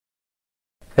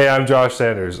Hey, I'm Josh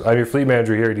Sanders. I'm your fleet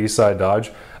manager here at Eastside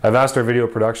Dodge. I've asked our video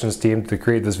productions team to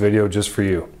create this video just for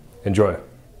you. Enjoy.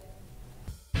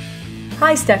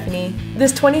 Hi Stephanie.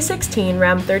 This 2016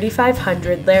 Ram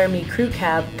 3500 Laramie Crew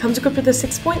Cab comes equipped with a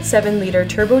 6.7-liter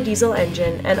turbo diesel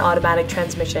engine and automatic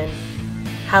transmission,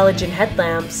 halogen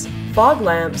headlamps, fog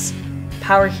lamps,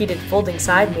 power heated folding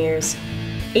side mirrors,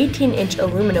 18-inch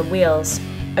aluminum wheels,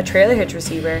 a trailer hitch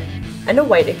receiver, and a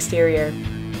white exterior.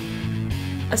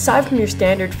 Aside from your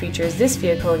standard features, this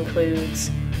vehicle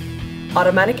includes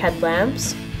automatic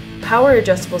headlamps, power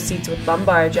adjustable seats with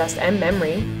lumbar adjust and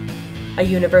memory, a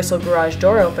universal garage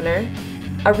door opener,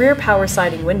 a rear power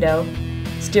sliding window,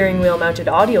 steering wheel mounted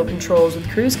audio controls with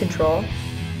cruise control,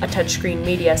 a touchscreen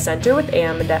media center with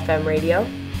AM and FM radio,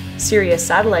 Sirius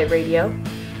satellite radio,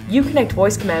 Uconnect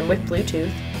voice command with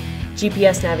Bluetooth,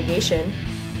 GPS navigation,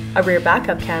 a rear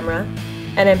backup camera,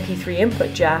 an MP3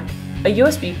 input jack, a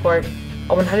USB port,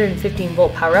 a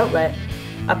 115-volt power outlet,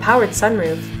 a powered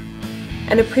sunroof,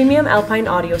 and a premium Alpine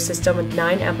audio system with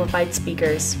 9 amplified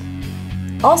speakers.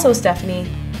 Also, Stephanie,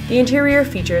 the interior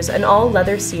features an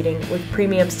all-leather seating with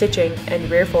premium stitching and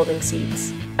rear folding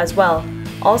seats. As well,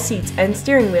 all seats and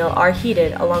steering wheel are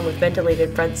heated along with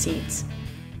ventilated front seats.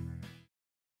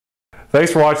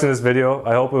 Thanks for watching this video.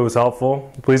 I hope it was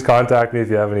helpful. Please contact me if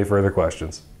you have any further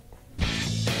questions.